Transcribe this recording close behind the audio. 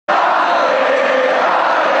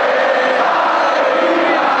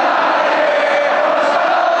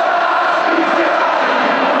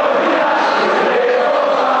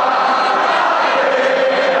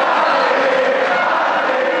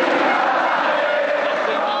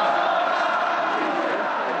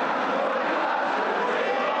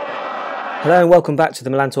Hello and welcome back to the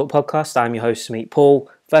Milan Talk podcast. I'm your host, Smeet Paul.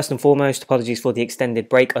 First and foremost, apologies for the extended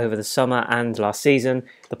break over the summer and last season.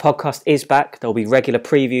 The podcast is back. There will be regular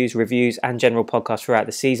previews, reviews and general podcasts throughout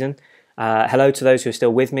the season. Hello to those who are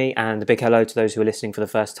still with me and a big hello to those who are listening for the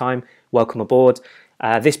first time. Welcome aboard.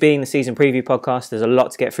 This being the season preview podcast, there's a lot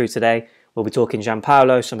to get through today. We'll be talking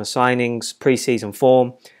Giampaolo, summer signings, pre-season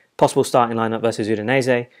form, possible starting lineup versus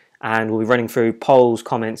Udinese, and we'll be running through polls,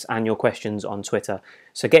 comments and your questions on Twitter.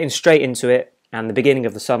 So getting straight into it, and the beginning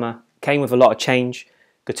of the summer came with a lot of change.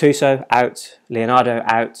 Gattuso out, Leonardo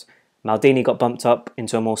out, Maldini got bumped up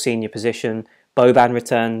into a more senior position, Boban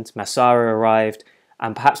returned, Massara arrived,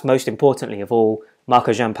 and perhaps most importantly of all,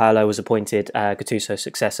 Marco Giampaolo was appointed Gattuso's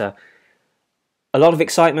successor. A lot of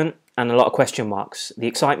excitement and a lot of question marks. The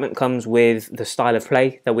excitement comes with the style of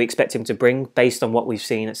play that we expect him to bring based on what we've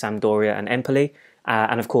seen at Sampdoria and Empoli,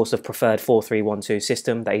 and of course the preferred 4-3-1-2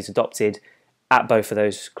 system that he's adopted at both of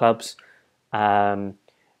those clubs. The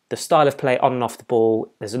style of play on and off the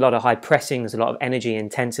ball, there's a lot of high pressing, there's a lot of energy,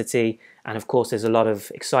 intensity, and of course there's a lot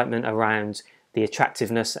of excitement around the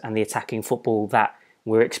attractiveness and the attacking football that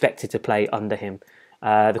we're expected to play under him.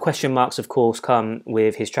 The question marks of course come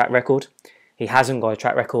with his track record. He hasn't got a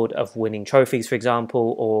track record of winning trophies, for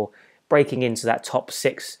example, or breaking into that top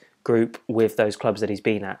 6 group with those clubs that he's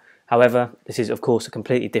been at. However, this is of course a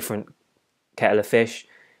completely different kettle of fish,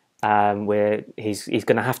 where he's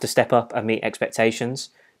going to have to step up and meet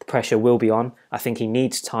expectations. The pressure will be on. I think he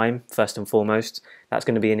needs time, first and foremost. That's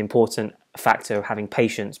going to be an important factor of having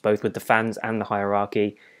patience, both with the fans and the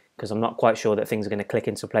hierarchy, because I'm not quite sure that things are going to click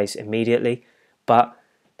into place immediately. But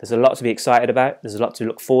there's a lot to be excited about. There's a lot to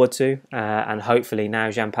look forward to. And hopefully now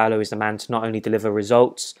Giampaolo is the man to not only deliver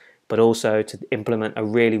results, but also to implement a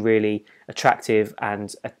really, really attractive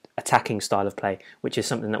and attacking style of play, which is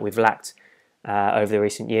something that we've lacked over the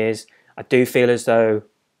recent years. I do feel as though,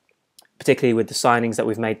 particularly with the signings that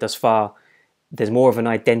we've made thus far, there's more of an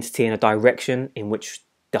identity and a direction in which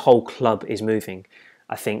the whole club is moving.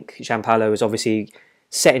 I think Giampaolo is obviously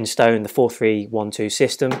set in stone the 4-3-1-2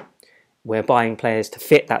 system. We're buying players to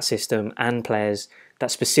fit that system and players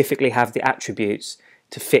that specifically have the attributes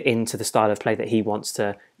to fit into the style of play that he wants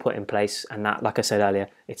to put in place. And that, like I said earlier,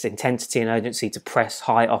 it's intensity and urgency to press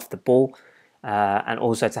high off the ball, and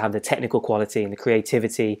also to have the technical quality and the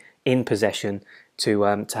creativity in possession to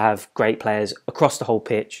have great players across the whole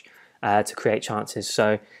pitch to create chances.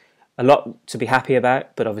 So a lot to be happy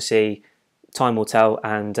about, but obviously time will tell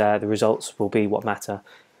and the results will be what matter.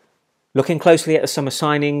 Looking closely at the summer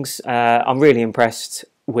signings, I'm really impressed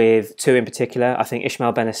with 2 in particular. I think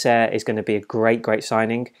Ismael Benacer is going to be a great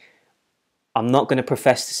signing. I'm not going to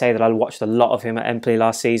profess to say that I watched a lot of him at Empoli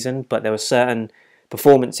last season, but there were certain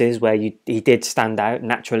performances where he did stand out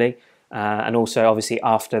naturally, and also obviously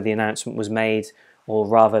after the announcement was made, or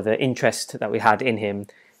rather the interest that we had in him,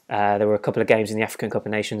 there were a couple of games in the African Cup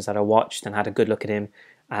of Nations that I watched and had a good look at him,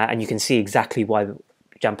 and you can see exactly why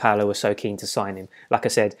Giampaolo was so keen to sign him. Like I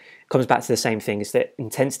said, it comes back to the same thing. It's the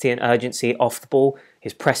intensity and urgency off the ball.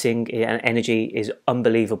 His pressing and energy is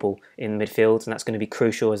unbelievable in midfield, and that's going to be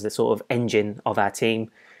crucial as the sort of engine of our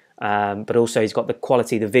team. But also he's got the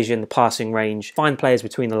quality, the vision, the passing range, find players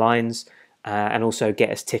between the lines, and also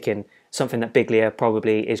get us ticking. Something that Biglia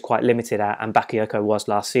probably is quite limited at, and Bakayoko was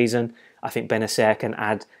last season. I think Benacer can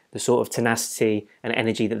add the sort of tenacity and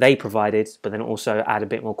energy that they provided, but then also add a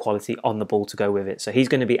bit more quality on the ball to go with it. So he's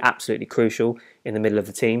going to be absolutely crucial in the middle of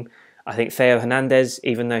the team. I think Theo Hernandez,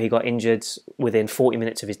 even though he got injured within 40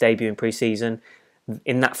 minutes of his debut in pre-season,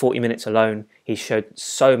 in that 40 minutes alone, he showed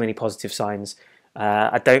so many positive signs.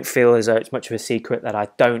 I don't feel as though it's much of a secret that I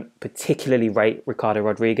don't particularly rate Ricardo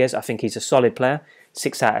Rodriguez. I think he's a solid player,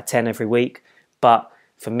 6 out of 10 every week, but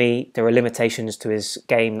for me, there are limitations to his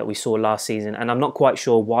game that we saw last season, and I'm not quite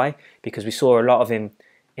sure why, because we saw a lot of him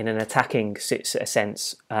in an attacking sense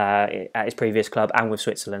at his previous club and with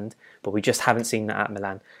Switzerland, but we just haven't seen that at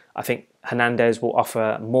Milan. I think Hernandez will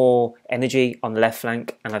offer more energy on the left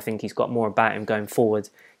flank, and I think he's got more about him going forward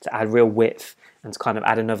to add real width and to kind of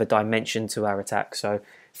add another dimension to our attack. So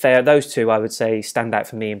those 2, I would say, stand out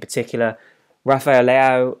for me in particular. Rafael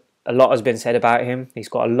Leao, a lot has been said about him. He's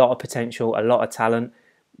got a lot of potential, a lot of talent.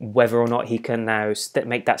 Whether or not he can now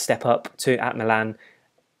make that step up at Milan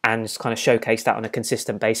and just kind of showcase that on a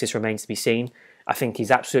consistent basis remains to be seen. I think he's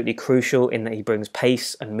absolutely crucial in that he brings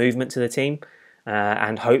pace and movement to the team,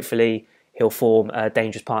 and hopefully he'll form a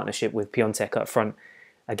dangerous partnership with Piontek up front.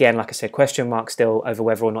 Again, like I said, question mark still over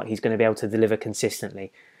whether or not he's going to be able to deliver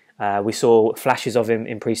consistently. We saw flashes of him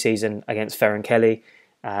in pre-season against Ferran Kelly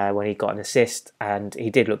when he got an assist, and he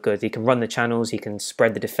did look good. He can run the channels, he can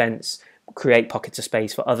spread the defence, create pockets of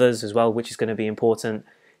space for others as well, which is going to be important.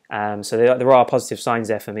 So there are positive signs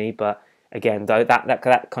there for me, but again, though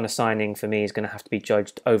that kind of signing for me is going to have to be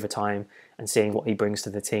judged over time and seeing what he brings to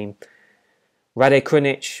the team. Rade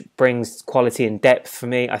Krunic brings quality and depth for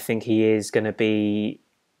me. I think he's going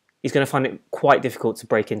to find it quite difficult to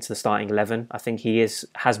break into the starting 11. I think he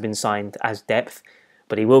has been signed as depth,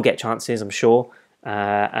 but he will get chances, I'm sure.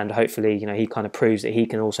 And hopefully, he kind of proves that he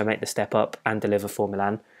can also make the step up and deliver for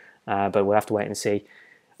Milan. But we'll have to wait and see.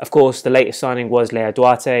 Of course, the latest signing was Leo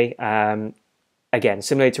Duarte. Again,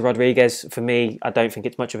 similarly to Rodriguez, for me, I don't think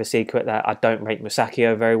it's much of a secret that I don't rate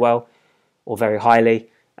Musacchio very well or very highly.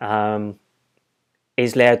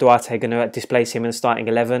 Is Leo Duarte going to displace him in the starting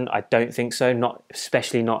 11? I don't think so,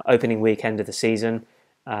 especially not opening weekend of the season.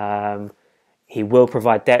 He will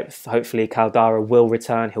provide depth. Hopefully Caldara will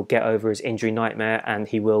return. He'll get over his injury nightmare and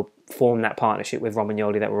he will form that partnership with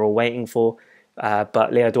Romagnoli that we're all waiting for.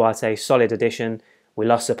 But Leo Duarte, solid addition. We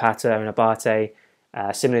lost Zapata and Abate.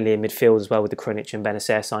 Similarly in midfield as well with the Krunic and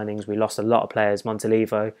Benacer signings. We lost a lot of players.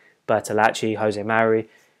 Montalivo, Bertolacci, Jose Mari.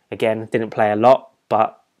 Again, didn't play a lot,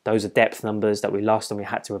 but those are depth numbers that we lost and we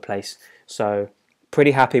had to replace. So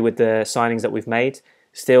pretty happy with the signings that we've made.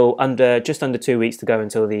 Still just under 2 weeks to go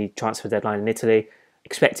until the transfer deadline in Italy.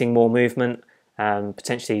 Expecting more movement,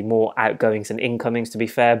 potentially more outgoings and incomings to be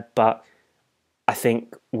fair, but I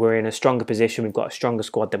think we're in a stronger position. We've got a stronger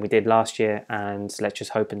squad than we did last year, and let's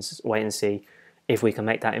just hope and wait and see if we can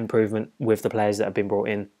make that improvement with the players that have been brought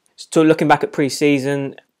in. So looking back at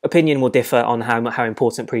pre-season, opinion will differ on how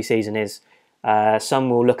important pre-season is. Some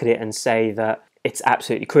will look at it and say that it's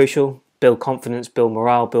absolutely crucial. Build confidence, build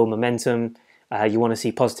morale, build momentum. You want to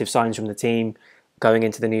see positive signs from the team going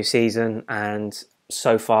into the new season, and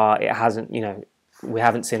so far it hasn't. We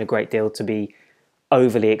haven't seen a great deal to be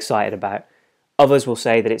overly excited about. Others will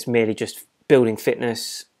say that it's merely just building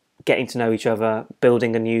fitness, getting to know each other,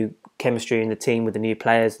 building a new chemistry in the team with the new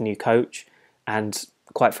players, the new coach, and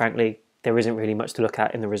quite frankly, there isn't really much to look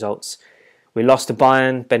at in the results. We lost to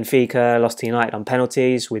Bayern, Benfica, lost to United on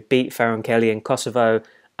penalties. We beat Ferronkeli in Kosovo,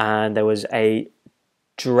 and there was a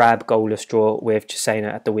drab goalless draw with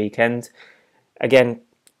Cesena at the weekend. Again,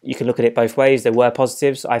 you can look at it both ways. There were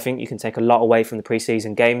positives. I think you can take a lot away from the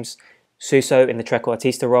pre-season games. Suso in the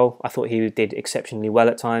trequartista role, I thought he did exceptionally well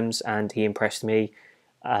at times, and he impressed me.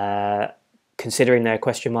 Considering there are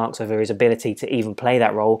question marks over his ability to even play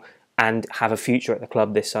that role and have a future at the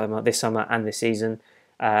club this summer and this season,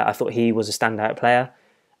 I thought he was a standout player.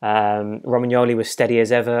 Romagnoli was steady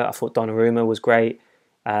as ever. I thought Donnarumma was great.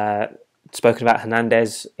 Spoken about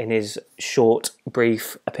Hernandez in his short,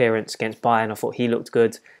 brief appearance against Bayern. I thought he looked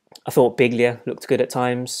good. I thought Biglia looked good at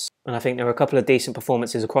times. And I think there were a couple of decent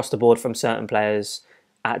performances across the board from certain players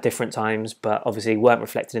at different times, but obviously weren't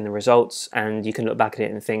reflected in the results. And you can look back at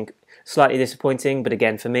it and think, slightly disappointing. But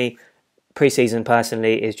again, for me, pre-season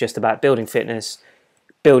personally is just about building fitness,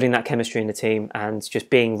 building that chemistry in the team, and just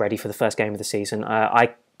being ready for the first game of the season.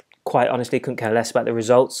 I quite honestly couldn't care less about the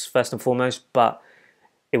results, first and foremost, but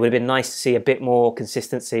it would have been nice to see a bit more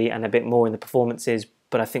consistency and a bit more in the performances,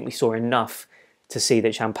 but I think we saw enough to see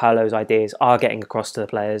that Giampaolo's ideas are getting across to the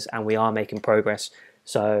players and we are making progress.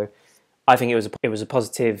 So I think it was a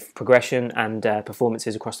positive progression and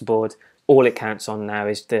performances across the board. All it counts on now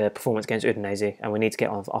is the performance against Udinese, and we need to get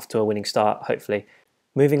off to a winning start, hopefully.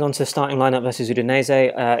 Moving on to starting lineup versus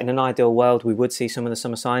Udinese, in an ideal world we would see some of the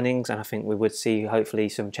summer signings, and I think we would see hopefully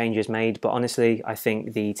some changes made, but honestly I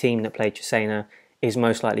think the team that played Cesena is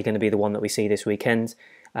most likely going to be the one that we see this weekend.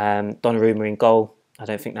 Donnarumma in goal, I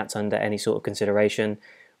don't think that's under any sort of consideration.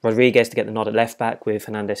 Rodriguez to get the nod at left back with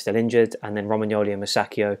Hernandez still injured, and then Romagnoli and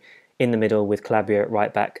Musacchio in the middle with Calabria at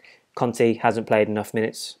right back. Conte hasn't played enough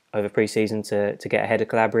minutes over pre-season to get ahead of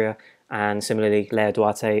Calabria, and similarly Leo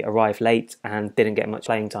Duarte arrived late and didn't get much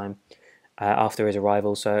playing time after his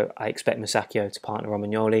arrival, so I expect Musacchio to partner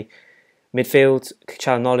Romagnoli. Midfield,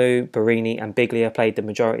 Calhanoglu, Barini and Biglia played the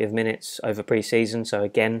majority of minutes over pre-season, so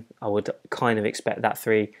again I would kind of expect that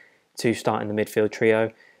three to start in the midfield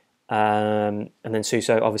trio. And then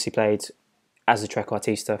Suso obviously played as a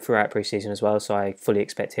trequartista throughout pre-season as well, so I fully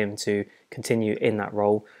expect him to continue in that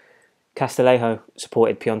role. Castillejo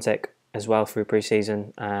supported Piontek as well through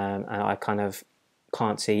pre-season, and I kind of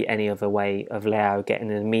can't see any other way of Leo getting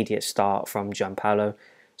an immediate start from Giampaolo.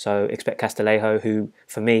 So expect Castillejo, who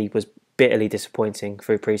for me was bitterly disappointing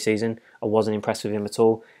through pre-season. I wasn't impressed with him at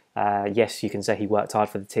all. Yes, you can say he worked hard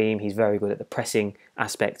for the team. He's very good at the pressing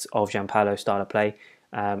aspect of Giampaolo's style of play,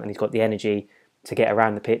 and he's got the energy to get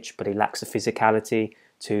around the pitch, but he lacks the physicality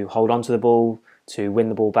to hold on to the ball, to win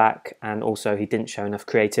the ball back, and also he didn't show enough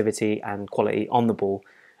creativity and quality on the ball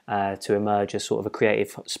to emerge as sort of a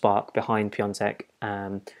creative spark behind Piontek,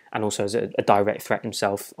 and also as a direct threat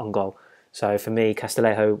himself on goal. So for me,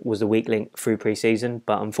 Castillejo was the weak link through pre-season,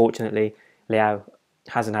 but unfortunately, Leao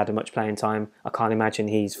hasn't had much playing time. I can't imagine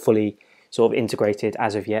he's fully sort of integrated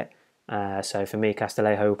as of yet. So for me,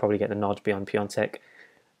 Castillejo will probably get the nod beyond Piontek.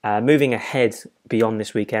 Moving ahead beyond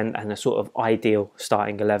this weekend and a sort of ideal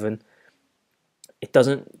starting 11, it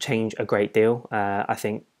doesn't change a great deal. I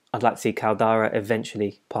think I'd like to see Caldara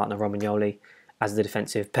eventually partner Romagnoli as the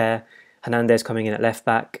defensive pair. Hernandez coming in at left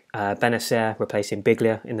back, Benacer replacing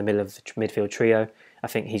Biglia in the middle of the midfield trio. I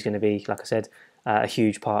think he's going to be, like I said, a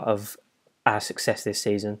huge part of our success this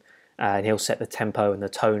season. And he'll set the tempo and the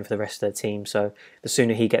tone for the rest of the team. So the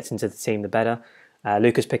sooner he gets into the team, the better.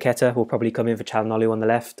 Lucas Paqueta will probably come in for Calhanoglu on the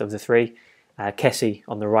left of the three. Kessie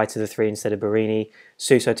on the right of the three instead of Barini.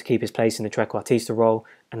 Suso to keep his place in the trequartista role.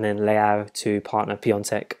 And then Leao to partner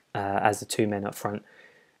Piontek as the two men up front.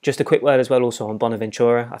 Just a quick word as well also on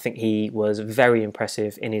Bonaventura. I think he was very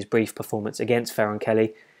impressive in his brief performance against Ferran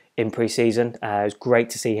Kelly in pre-season. It was great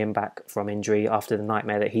to see him back from injury after the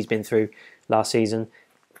nightmare that he's been through last season.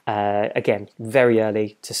 Again, very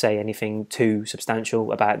early to say anything too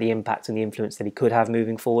substantial about the impact and the influence that he could have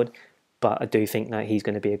moving forward, but I do think that he's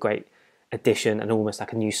going to be a great addition and almost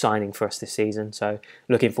like a new signing for us this season. So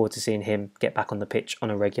looking forward to seeing him get back on the pitch on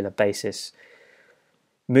a regular basis.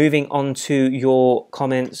 Moving on to your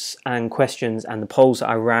comments and questions and the polls that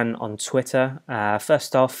I ran on Twitter.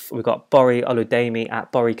 First off, we've got Bori Oludemi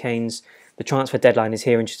at Bori Canes. The transfer deadline is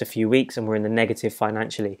here in just a few weeks and we're in the negative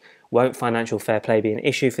financially. Won't financial fair play be an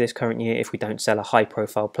issue for this current year if we don't sell a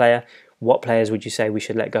high-profile player? What players would you say we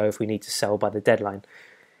should let go if we need to sell by the deadline?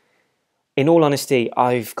 In all honesty,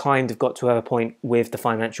 I've kind of got to a point with the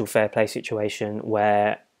financial fair play situation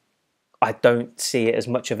where I don't see it as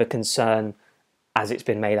much of a concern as it's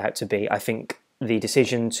been made out to be. I think the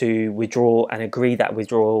decision to withdraw and agree that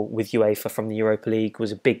withdrawal with UEFA from the Europa League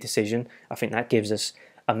was a big decision. I think that gives us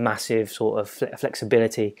a massive sort of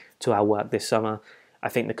flexibility to our work this summer. I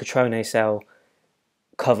think the Cutrone sale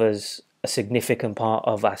covers a significant part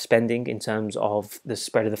of our spending in terms of the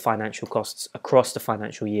spread of the financial costs across the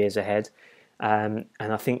financial years ahead. And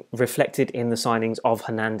I think reflected in the signings of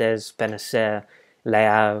Hernandez, Benacer,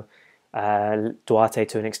 Leao, Duarte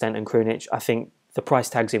to an extent, and Krunic, I think the price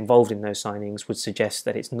tags involved in those signings would suggest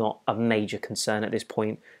that it's not a major concern at this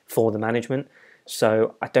point for the management.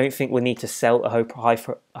 So I don't think we need to sell a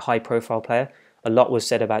high-profile player. A lot was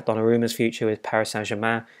said about Donnarumma's future with Paris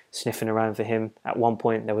Saint-Germain, sniffing around for him. At one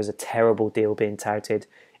point, there was a terrible deal being touted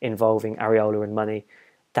involving Areola and money.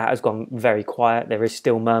 That has gone very quiet. There is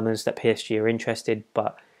still murmurs that PSG are interested,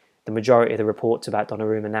 but the majority of the reports about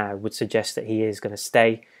Donnarumma now would suggest that he is going to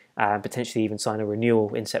stay and potentially even sign a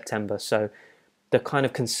renewal in September. So the kind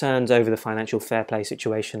of concerns over the financial fair play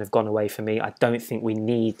situation have gone away for me. I don't think we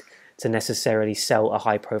need to necessarily sell a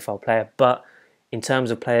high-profile player, but in terms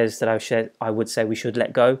of players that I would say we should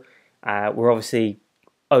let go, we're obviously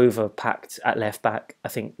overpacked at left back. I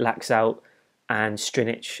think Laxalt and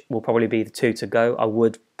Strinic will probably be the two to go. I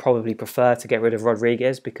would probably prefer to get rid of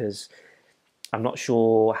Rodriguez because I'm not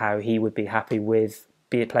sure how he would be happy with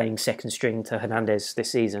playing second string to Hernandez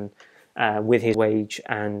this season with his wage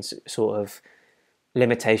and sort of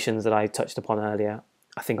limitations that I touched upon earlier.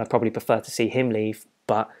 I think I'd probably prefer to see him leave,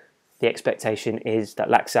 but the expectation is that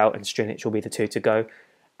Laxalt and Strinic will be the two to go.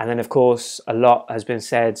 And then, of course, a lot has been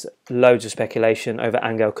said, loads of speculation over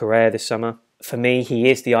Angel Correa this summer. For me, he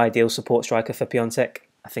is the ideal support striker for Piontek.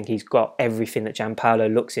 I think he's got everything that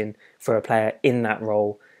Giampaolo looks in for a player in that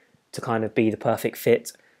role to kind of be the perfect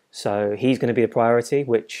fit. So he's going to be a priority,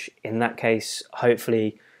 which in that case,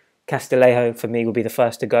 hopefully Castillejo for me will be the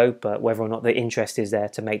first to go, but whether or not the interest is there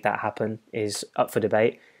to make that happen is up for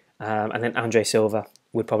debate. And then Andre Silva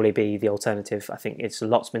would probably be the alternative. I think it's a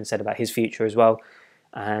lot's been said about his future as well.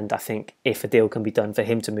 And I think if a deal can be done for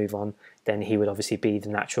him to move on, then he would obviously be the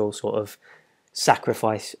natural sort of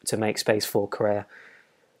sacrifice to make space for Correa.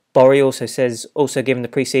 Bori also says, also given the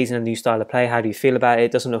pre-season and new style of play, how do you feel about it?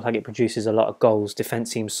 It doesn't look like it produces a lot of goals.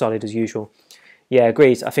 Defence seems solid as usual. Yeah,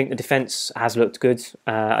 agreed. I think the defence has looked good.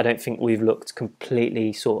 I don't think we've looked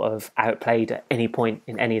completely sort of outplayed at any point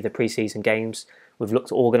in any of the pre-season games. We've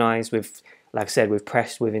looked organised. Like I said, we've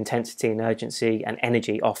pressed with intensity and urgency and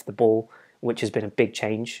energy off the ball, which has been a big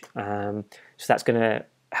change. So that's going to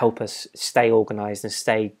help us stay organised and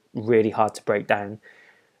stay really hard to break down.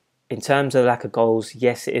 In terms of lack of goals,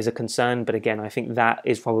 yes, it is a concern. But again, I think that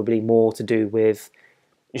is probably more to do with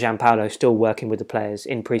Giampaolo still working with the players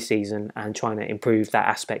in pre-season and trying to improve that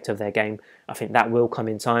aspect of their game. I think that will come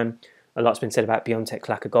in time. A lot's been said about Piontek's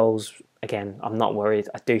lack of goals. Again, I'm not worried.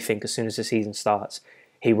 I do think as soon as the season starts,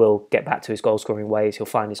 he will get back to his goal-scoring ways. He'll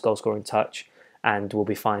find his goal-scoring touch and will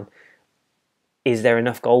be fine. Is there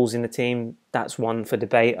enough goals in the team? That's one for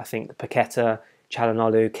debate. I think Paqueta,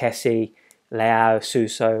 Çalhanoğlu, Kessie, Leao,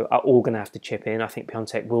 Suso are all going to have to chip in. I think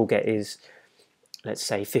Piontek will get his, let's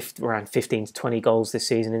say, around 15 to 20 goals this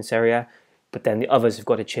season in Serie A. But then the others have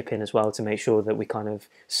got to chip in as well to make sure that we kind of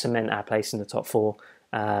cement our place in the top four.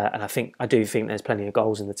 And I do think there's plenty of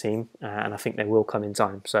goals in the team, and I think they will come in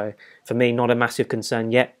time. So for me, not a massive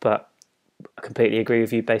concern yet, but I completely agree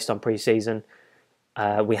with you based on pre-season.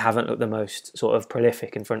 We haven't looked the most sort of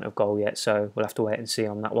prolific in front of goal yet, so we'll have to wait and see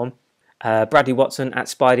on that one. Bradley Watson at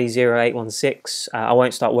Spidey0816. I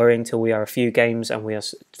won't start worrying till we are a few games in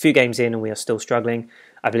and we are still struggling.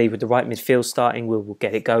 I believe with the right midfield starting, we will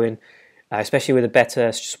get it going. Especially with a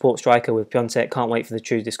better support striker with Piontek. Can't wait for the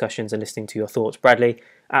true discussions and listening to your thoughts, Bradley.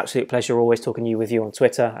 Absolute pleasure always talking with you on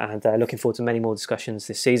Twitter, and looking forward to many more discussions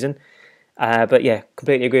this season. But yeah,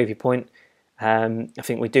 completely agree with your point. I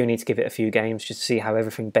think we do need to give it a few games just to see how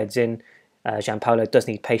everything beds in. Giampaolo does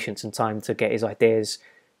need patience and time to get his ideas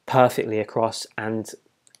perfectly across, and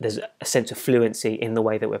there's a sense of fluency in the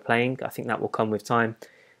way that we're playing. I think that will come with time.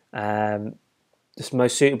 The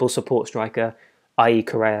most suitable support striker, i.e.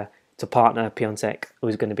 Correa, to partner Piontek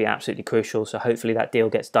was going to be absolutely crucial. So hopefully that deal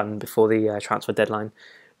gets done before the transfer deadline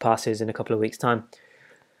passes in a couple of weeks' time.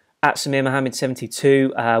 At Samir Mohammed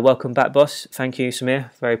 72, welcome back, boss. Thank you,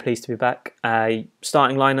 Samir. Very pleased to be back.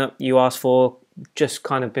 Starting lineup you asked for, just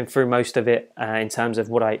kind of been through most of it in terms of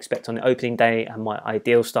what I expect on the opening day and my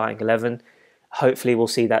ideal starting 11. Hopefully we'll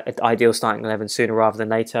see that ideal starting 11 sooner rather than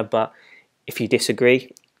later. But if you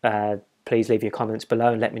disagree, please leave your comments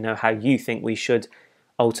below and let me know how you think we should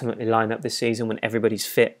ultimately line up this season when everybody's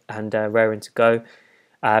fit and raring to go.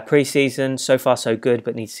 Pre-season, so far so good,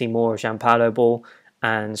 but need to see more of Giampaolo ball.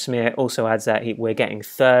 And Samir also adds that we're getting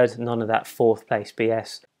third, none of that fourth place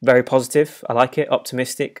BS. Very positive, I like it,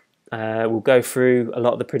 optimistic. We'll go through a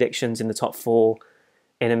lot of the predictions in the top four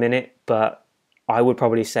in a minute, but I would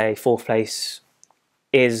probably say fourth place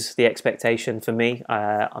is the expectation for me.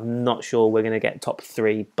 I'm not sure we're going to get top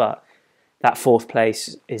three, but that fourth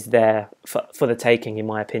place is there for the taking, in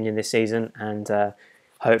my opinion, this season. And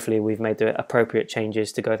hopefully we've made the appropriate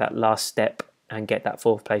changes to go that last step and get that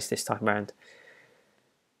fourth place this time around.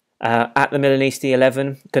 At the Milanisti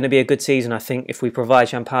 11, going to be a good season, I think, if we provide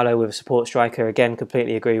Giampaolo with a support striker. Again,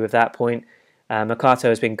 completely agree with that point. Mercato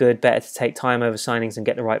has been good, better to take time over signings and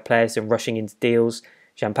get the right players than rushing into deals.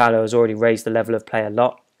 Giampaolo has already raised the level of play a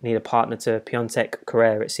lot. Need a partner to Piontek,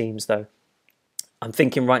 Correa, it seems, though. I'm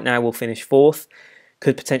thinking right now we'll finish fourth.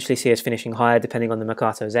 Could potentially see us finishing higher depending on the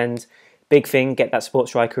Mercato's end. Big thing, get that support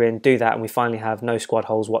striker in, do that, and we finally have no squad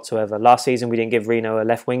holes whatsoever. Last season we didn't give Reno a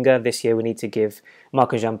left winger. This year we need to give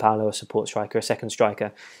Marco Giampaolo a support striker, a second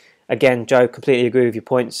striker. Again, Joe, completely agree with your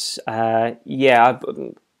points. Yeah,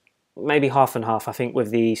 maybe half and half. I think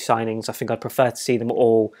with the signings, I think I'd prefer to see them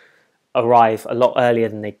all arrive a lot earlier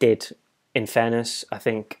than they did, in fairness. I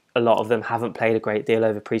think a lot of them haven't played a great deal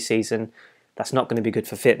over pre-season. That's not going to be good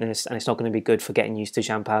for fitness, and it's not going to be good for getting used to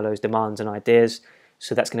Giampaolo's demands and ideas.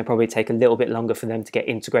 So that's going to probably take a little bit longer for them to get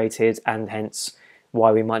integrated, and hence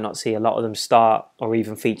why we might not see a lot of them start or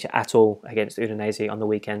even feature at all against Udinese on the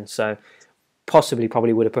weekend. So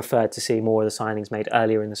probably would have preferred to see more of the signings made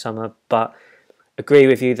earlier in the summer, but agree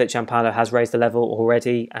with you that Giampaolo has raised the level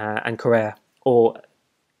already, and Correa, or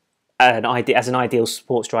as an ideal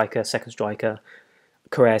support striker, second striker,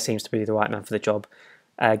 Correa seems to be the right man for the job.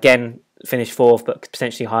 Again, finish fourth, but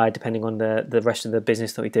potentially higher depending on the rest of the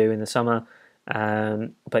business that we do in the summer.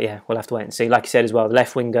 But yeah, we'll have to wait and see. Like I said as well, the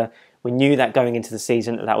left winger, we knew that going into the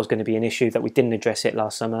season that was going to be an issue, that we didn't address it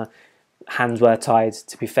last summer. Hands were tied,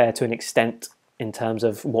 to be fair, to an extent in terms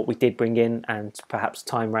of what we did bring in, and perhaps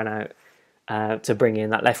time ran out to bring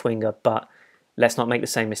in that left winger. But let's not make the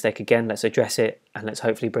same mistake again. Let's address it, and let's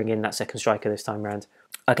hopefully bring in that second striker this time round.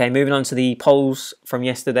 Okay, moving on to the polls from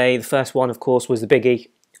yesterday. The first one, of course, was the biggie.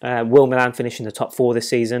 Will Milan finish in the top four this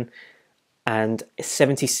season? And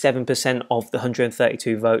 77% of the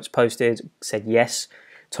 132 votes posted said yes,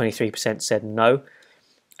 23% said no.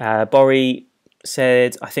 Borri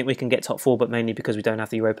said, I think we can get top four, but mainly because we don't have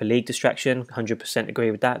the Europa League distraction. 100% agree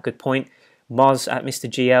with that, good point. Moz at Mr.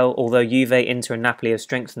 GL, although Juve, Inter and Napoli have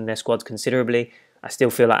strengthened their squads considerably, I still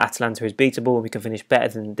feel like Atalanta is beatable and we can finish better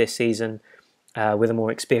than this season with a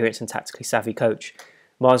more experienced and tactically savvy coach.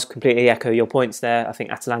 Moz, completely echo your points there. I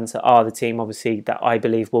think Atalanta are the team, obviously, that I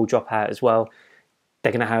believe will drop out as well.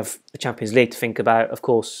 They're going to have the Champions League to think about, of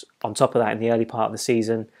course, on top of that in the early part of the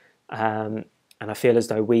season. And I feel as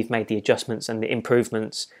though we've made the adjustments and the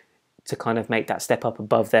improvements to kind of make that step up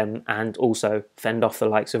above them and also fend off the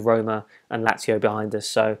likes of Roma and Lazio behind us.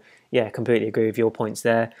 So yeah, completely agree with your points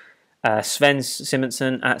there. Sven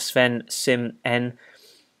Simonsen at Sven Sim N.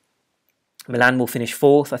 Milan will finish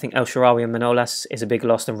 4th. I think El Shaarawy and Manolas is a big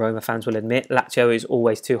loss, and Roma fans will admit. Lazio is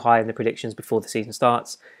always too high in the predictions before the season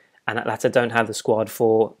starts, and Atlanta don't have the squad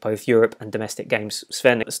for both Europe and domestic games.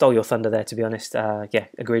 Sven stole your thunder there, to be honest. Yeah,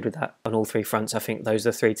 agreed with that on all 3 fronts. I think those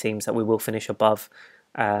are 3 teams that we will finish above,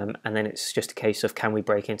 and then it's just a case of can we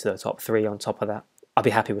break into the top 3 on top of that. I'll be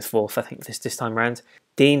happy with 4th, I think, this time round.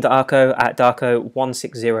 Dean Darko at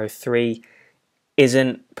Darko1603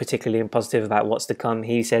 isn't particularly positive about what's to come.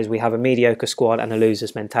 He says we have a mediocre squad and a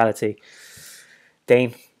loser's mentality.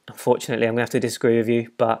 Dean, unfortunately, I'm going to have to disagree with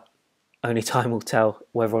you, but only time will tell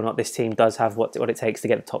whether or not this team does have what it takes to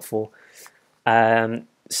get the top 4.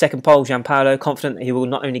 Second poll, Giampaolo, confident that he will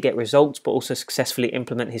not only get results but also successfully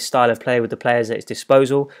implement his style of play with the players at his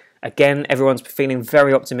disposal. Again, everyone's feeling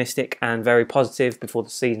very optimistic and very positive before the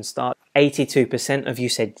season starts. 82% of you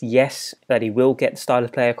said yes, that he will get the style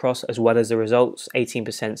of play across as well as the results.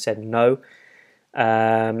 18% said no.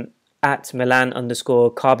 At Milan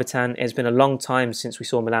 _ Carbitan, it's been a long time since we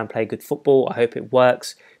saw Milan play good football. I hope it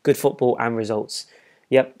works. Good football and results.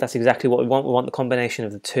 Yep, that's exactly what we want. We want the combination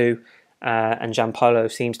of the two. And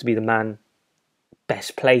Giampaolo seems to be the man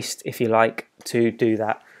best placed, if you like, to do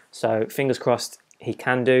that. So fingers crossed he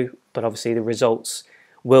can do, but obviously the results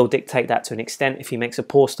will dictate that to an extent. If he makes a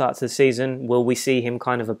poor start to the season, will we see him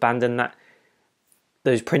kind of abandon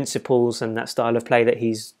those principles and that style of play that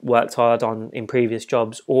he's worked hard on in previous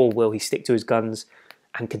jobs, or will he stick to his guns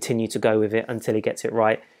and continue to go with it until he gets it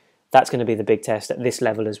right? That's going to be the big test at this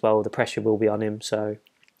level as well. The pressure will be on him, so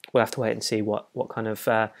we'll have to wait and see what kind of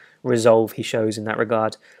resolve he shows in that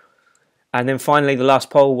regard. And then finally, the last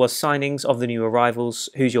poll was signings of the new arrivals.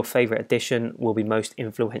 Who's your favourite addition will be most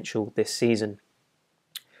influential this season?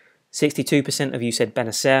 62% of you said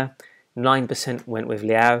Benacer, 9% went with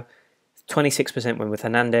Leao, 26% went with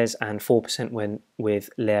Hernandez, and 4% went with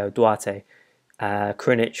Leo Duarte.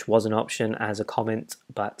 Krunic was an option as a comment,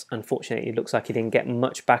 but unfortunately it looks like he didn't get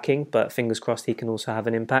much backing, but fingers crossed he can also have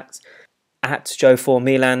an impact. At Joe4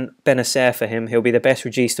 Milan, Benacer for him. He'll be the best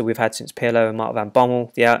regista we've had since Pirlo and Mark van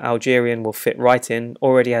Bommel. The Algerian will fit right in,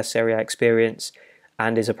 already has Serie A experience,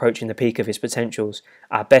 and is approaching the peak of his potentials.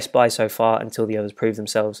 Our best buy so far until the others prove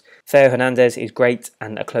themselves. Theo Hernandez is great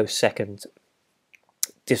and a close second.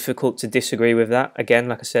 Difficult to disagree with that. Again,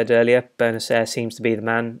 like I said earlier, Benacer seems to be the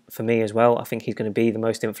man for me as well. I think he's going to be the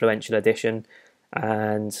most influential addition.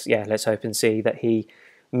 And yeah, let's hope and see that he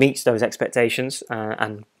meets those expectations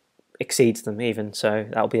and exceeds them even. So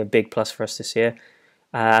that'll be a big plus for us this year.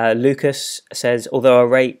 Lucas says, although I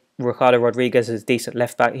rate Ricardo Rodriguez as a decent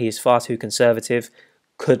left back, he is far too conservative.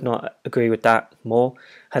 Could not agree with that more.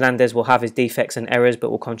 Hernandez will have his defects and errors,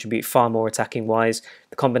 but will contribute far more attacking wise.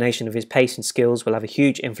 The combination of his pace and skills will have a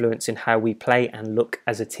huge influence in how we play and look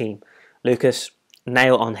as a team. Lucas,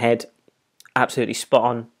 nail on head, absolutely spot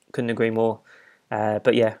on. Couldn't agree more.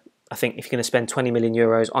 But yeah, I think if you're going to spend 20 million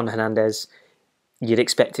euros on Hernandez, you'd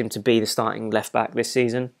expect him to be the starting left back this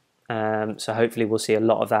season. So hopefully we'll see a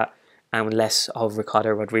lot of that and less of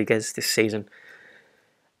Ricardo Rodriguez this season.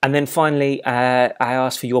 And then finally, I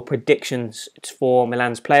asked for your predictions for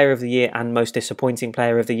Milan's Player of the Year and Most Disappointing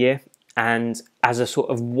Player of the Year. And as a sort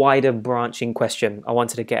of wider branching question, I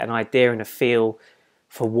wanted to get an idea and a feel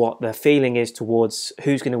for what the feeling is towards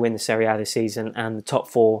who's going to win the Serie A this season and the top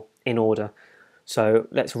 4 in order. So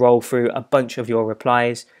let's roll through a bunch of your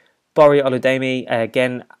replies. Bori Oludemi,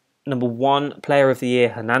 again, number 1, Player of the Year,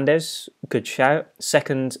 Hernandez. Good shout.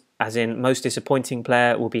 Second, as in Most Disappointing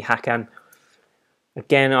Player, will be Hakan.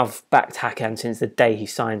 Again, I've backed Hakan since the day he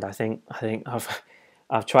signed. I think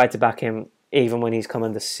I've tried to back him even when he's come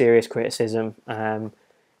under serious criticism.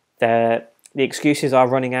 The excuses are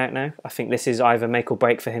running out now. I think this is either make or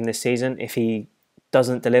break for him this season. If he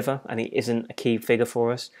doesn't deliver and he isn't a key figure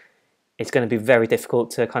for us, it's going to be very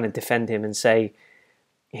difficult to kind of defend him and say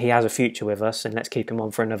he has a future with us and let's keep him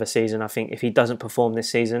on for another season. I think if he doesn't perform this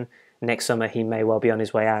season, next summer he may well be on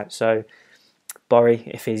his way out. So Bori,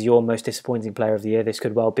 if he's your most disappointing player of the year, this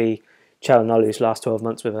could well be Çalhanoğlu's last 12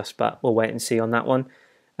 months with us, but we'll wait and see on that one.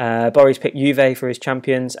 Bori's picked Juve for his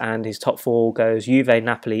champions, and his top 4 goes Juve,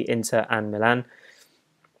 Napoli, Inter and Milan.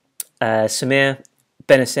 Samir,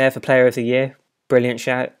 Benacer for player of the year. Brilliant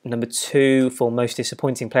shout. Number 2 for most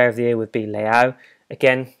disappointing player of the year would be Leao.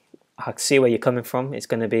 Again, I see where you're coming from. It's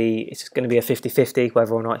going to be a 50-50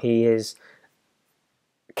 whether or not he is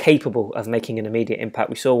capable of making an immediate impact.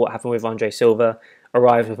 We saw what happened with Andre Silva.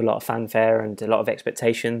 Arrived with a lot of fanfare and a lot of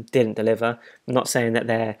expectation, didn't deliver. I'm not saying that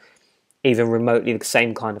they're even remotely the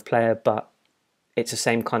same kind of player, but it's the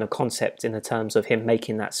same kind of concept in the terms of him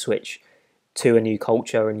making that switch to a new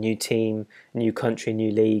culture, a new team, new country,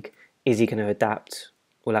 new league. Is he going to adapt?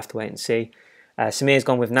 We'll have to wait and see. Samir's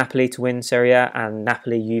gone with Napoli to win Serie A, and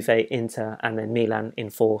Napoli, Juve, Inter, and then Milan in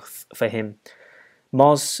fourth for him.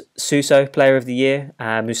 Moz, Suso, Player of the Year.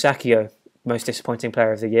 Musacchio, most disappointing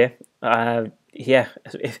Player of the Year.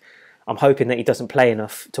 I'm hoping that he doesn't play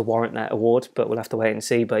enough to warrant that award, but we'll have to wait and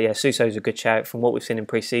see. But yeah, Suso's a good shout. From what we've seen in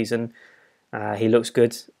pre-season, he looks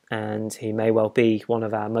good, and he may well be one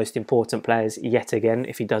of our most important players yet again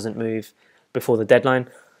if he doesn't move before the deadline.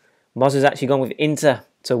 Moz has actually gone with Inter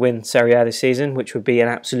to win Serie A this season, which would be an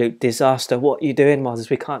absolute disaster. What are you doing, Moz?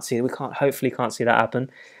 Hopefully can't see that happen.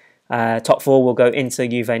 Top four will go Inter,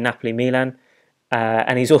 Juve, Napoli, Milan.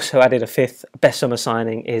 And he's also added a fifth. Best summer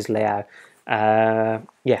signing is Leao.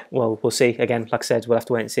 We'll see. Again, like I said, we'll have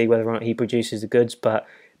to wait and see whether or not he produces the goods. But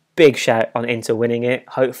big shout on Inter winning it.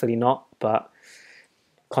 Hopefully not, but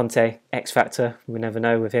Conte, X Factor, we never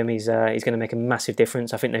know with him. He's going to make a massive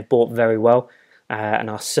difference. I think they've bought very well. And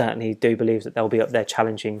I certainly do believe that they'll be up there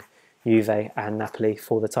challenging Juve and Napoli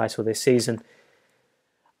for the title this season.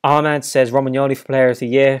 Ahmad says Romagnoli for Player of the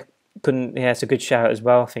Year. It's a good shout as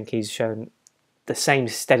well. I think he's shown the same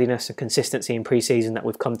steadiness and consistency in pre-season that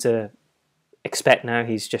we've come to expect now.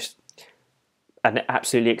 He's just an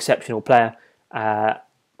absolutely exceptional player.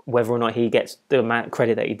 Whether or not he gets the amount of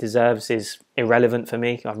credit that he deserves is irrelevant for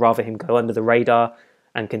me. I'd rather him go under the radar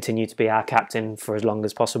and continue to be our captain for as long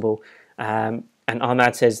as possible. And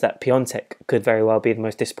Ahmad says that Piontek could very well be the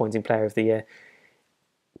most disappointing Player of the Year.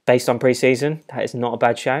 Based on pre-season, that is not a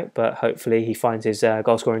bad shout, but hopefully he finds his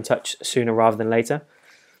goal-scoring touch sooner rather than later.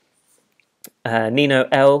 Nino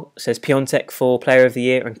L says Piontek for Player of the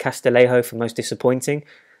Year and Castillejo for most disappointing.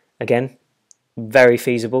 Again, very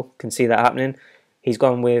feasible. Can see that happening. He's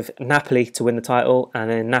gone with Napoli to win the title, and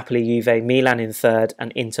then Napoli, Juve, Milan in third,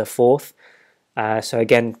 and Inter fourth. So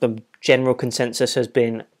again, the general consensus has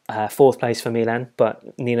been fourth place for Milan,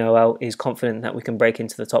 but Nino L is confident that we can break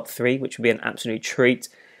into the top three, which would be an absolute treat,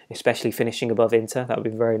 especially finishing above Inter. That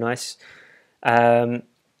would be very nice. Ajit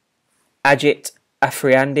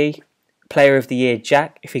Afriandi, Player of the Year,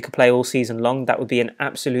 Jack. If he could play all season long, that would be an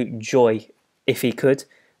absolute joy if he could.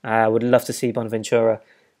 I would love to see Bonaventura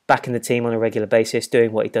back in the team on a regular basis,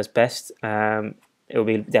 doing what he does best. That'd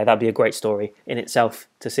be a great story in itself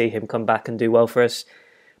to see him come back and do well for us.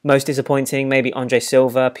 Most disappointing, maybe Andre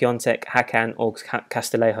Silva, Piontek, Hakan, or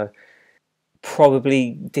Castillejo.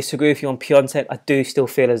 Probably disagree with you on Piontek. I do still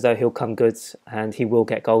feel as though he'll come good and he will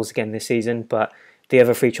get goals again this season, but the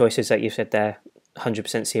other three choices that you said there,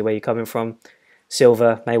 100% see where you're coming from.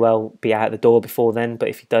 Silva may well be out the door before then, but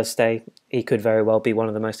if he does stay, he could very well be one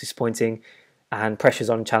of the most disappointing. And pressure's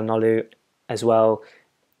on Calhanoglu as well.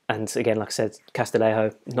 And again, like I said,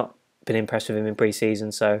 Castillejo, not been impressed with him in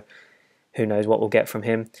pre-season, so who knows what we'll get from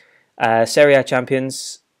him. Serie A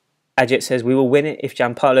champions, Ajit says, we will win it if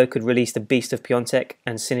Giampaolo could release the beast of Piontek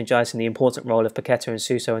and synergise in the important role of Paqueta and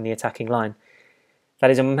Suso in the attacking line.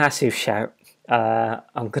 That is a massive shout.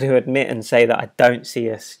 I'm going to admit and say that I don't see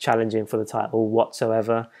us challenging for the title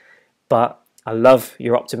whatsoever, but I love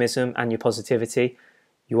your optimism and your positivity.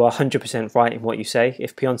 You are 100% right in what you say.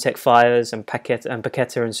 If Piontek fires and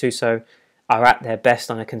Paqueta and Suso are at their best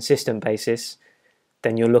on a consistent basis,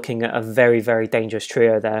 then you're looking at a very, very dangerous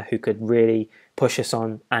trio there who could really push us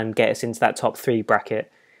on and get us into that top three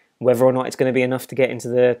bracket. Whether or not it's going to be enough to get into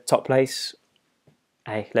the top place,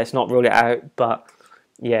 hey, let's not rule it out. But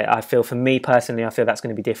yeah, I feel for me personally, I feel that's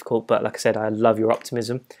going to be difficult. But like I said, I love your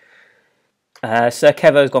optimism. Sir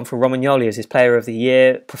Kevo's gone for Romagnoli as his Player of the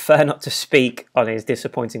Year. Prefer not to speak on his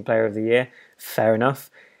disappointing Player of the Year. Fair enough.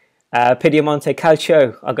 Piemonte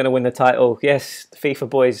Calcio are going to win the title. Yes, the FIFA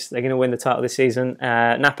boys, they're going to win the title this season.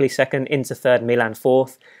 Napoli second, Inter third, Milan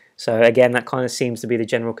fourth. So again, that kind of seems to be the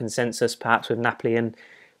general consensus, perhaps with Napoli and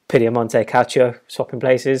Piemonte Calcio swapping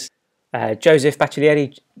places. Joseph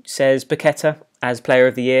Bacciglieri says Paqueta as Player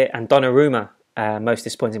of the Year and Donnarumma most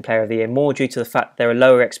disappointing Player of the Year, more due to the fact there are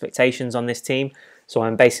lower expectations on this team. So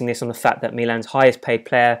I'm basing this on the fact that Milan's highest paid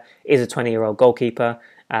player is a 20-year-old goalkeeper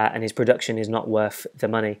and his production is not worth the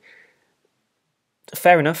money.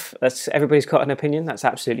 Fair enough. Everybody's got an opinion. That's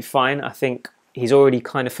absolutely fine. I think he's already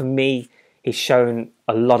kind of, for me, he's shown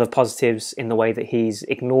a lot of positives in the way that he's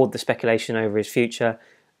ignored the speculation over his future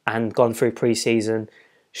and gone through pre-season,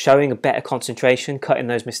 showing a better concentration, cutting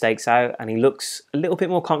those mistakes out, and he looks a little bit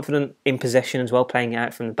more confident in possession as well, playing it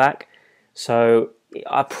out from the back. So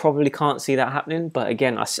I probably can't see that happening, but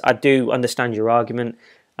again, I do understand your argument,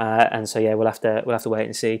 and so yeah, we'll have to wait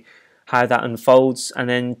and see. how that unfolds. And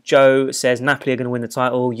then Joe says Napoli are going to win the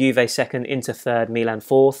title, Juve second, Inter third, Milan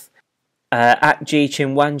fourth. At G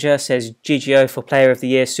Chinwanja says GGO for player of the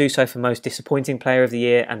year, Suso for most disappointing player of the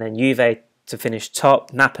year, and then Juve to finish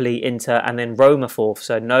top, Napoli, Inter, and then Roma fourth.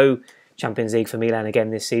 So no Champions League for Milan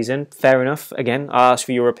again this season. Fair enough. Again, I ask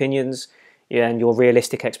for your opinions and your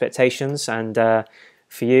realistic expectations. And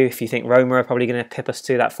for you, if you think Roma are probably going to pip us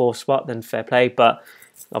to that fourth spot, then fair play. But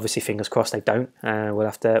obviously, fingers crossed they don't. We'll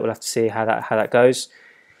have to see how that goes.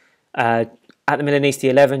 At the Milanisti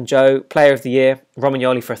 11, Joe, player of the year,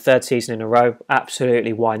 Romagnoli for a third season in a row.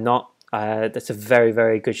 Absolutely, why not? That's a very,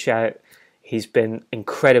 very good shout. He's been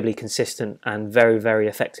incredibly consistent and very, very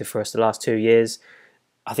effective for us the last 2 years.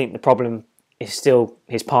 I think the problem is still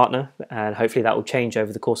his partner, and hopefully that will change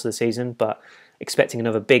over the course of the season, but expecting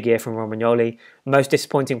another big year from Romagnoli. Most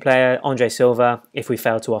disappointing player, Andre Silva, if we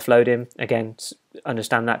fail to offload him. Again,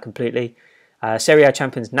 understand that completely. Serie A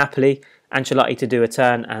champions Napoli, Ancelotti to do a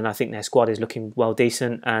turn, and I think their squad is looking well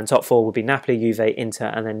decent. And top four will be Napoli, Juve, Inter,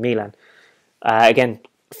 and then Milan. Again,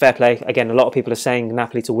 fair play. Again, a lot of people are saying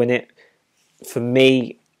Napoli to win it. For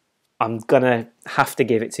me, I'm going to have to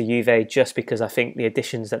give it to Juve just because I think the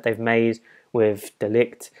additions that they've made with De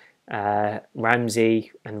Ligt,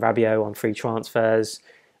 Ramsey and Rabiot on free transfers,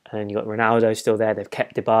 and you've got Ronaldo still there. They've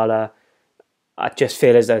kept Dybala. I just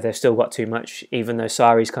feel as though they've still got too much, even though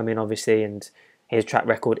Sarri's come in, obviously, and his track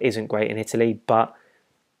record isn't great in Italy. But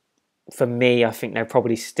for me, I think they'll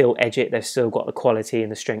probably still edge it. They've still got the quality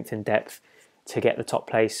and the strength and depth to get the top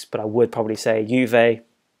place. But I would probably say Juve,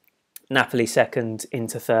 Napoli second,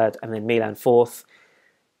 Inter third, and then Milan fourth.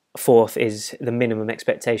 Fourth is the minimum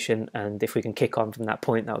expectation, and if we can kick on from that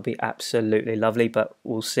point, that would be absolutely lovely, but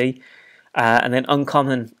we'll see. And then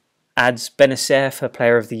Uncommon adds Benacer for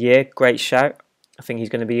player of the year. Great shout. I think he's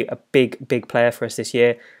going to be a big player for us this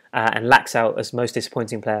year. And Laxalt as most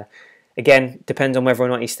disappointing player. Again, depends on whether or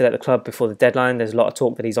not he's still at the club before the deadline. There's a lot of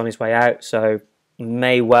talk that he's on his way out, so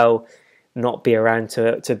may well not be around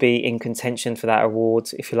to be in contention for that award,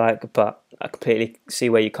 if you like, but I completely see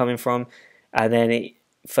where you're coming from. And then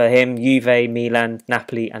for him, Juve, Milan,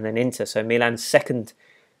 Napoli, and then Inter. So Milan's second.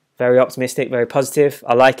 Very optimistic, very positive.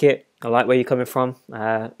 I like it. I like where you're coming from.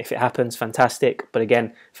 If it happens, fantastic. But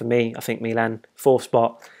again, for me, I think Milan, fourth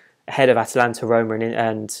spot, ahead of Atalanta, Roma,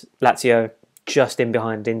 and Lazio, just in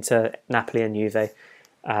behind Inter, Napoli, and Juve.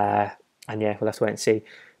 And yeah, we'll have to wait and see.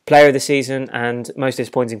 Player of the season and most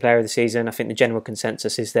disappointing player of the season. I think the general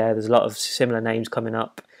consensus is there. There's a lot of similar names coming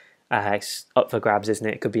up. It's up for grabs, isn't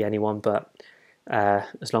it? It could be anyone, but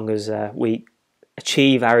as long as we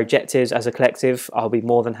achieve our objectives as a collective, I'll be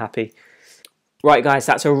more than happy. Right, guys,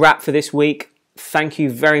 that's a wrap for this week. Thank you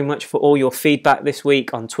very much for all your feedback this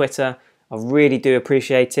week on Twitter. I really do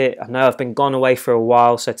appreciate it. I know I've been gone away for a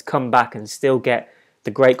while, so to come back and still get the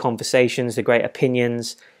great conversations, the great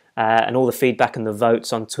opinions, and all the feedback and the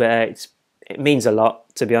votes on Twitter, it means a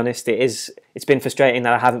lot, to be honest. It's been frustrating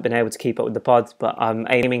that I haven't been able to keep up with the pod, but I'm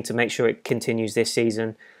aiming to make sure it continues this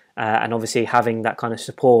season. And obviously having that kind of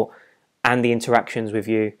support and the interactions with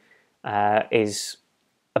you is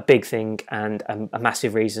a big thing and a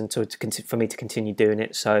massive reason for me to continue doing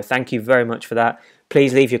it. So thank you very much for that.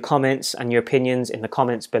 Please leave your comments and your opinions in the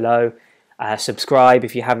comments below. Subscribe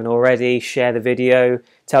if you haven't already. Share the video.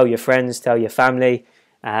 Tell your friends. Tell your family.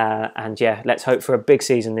 And yeah, let's hope for a big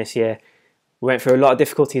season this year. We went through a lot of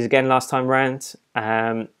difficulties again last time round.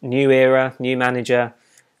 New era, new manager,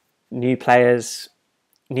 new players,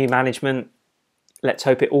 new management. Let's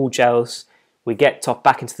hope it all gels. We get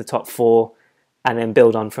back into the top four and then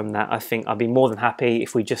build on from that. I think I'll be more than happy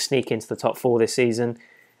if we just sneak into the top four this season,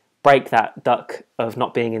 break that duck of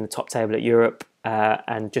not being in the top table at Europe,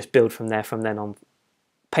 and just build from there from then on.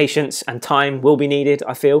 Patience and time will be needed,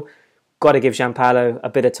 I feel. Got to give Giampaolo a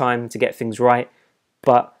bit of time to get things right.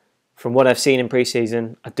 But from what I've seen in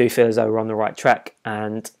pre-season, I do feel as though we're on the right track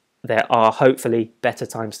and there are hopefully better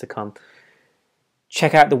times to come.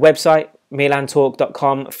 Check out the website,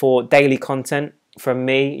 milantalk.com, for daily content from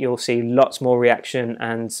me. You'll see lots more reaction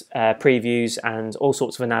and previews and all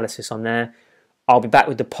sorts of analysis on there. I'll be back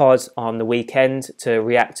with the pod on the weekend to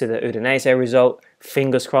react to the Udinese result.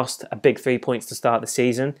 Fingers crossed, a big 3 points to start the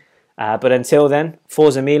season. But until then,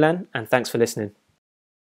 Forza Milan, and thanks for listening.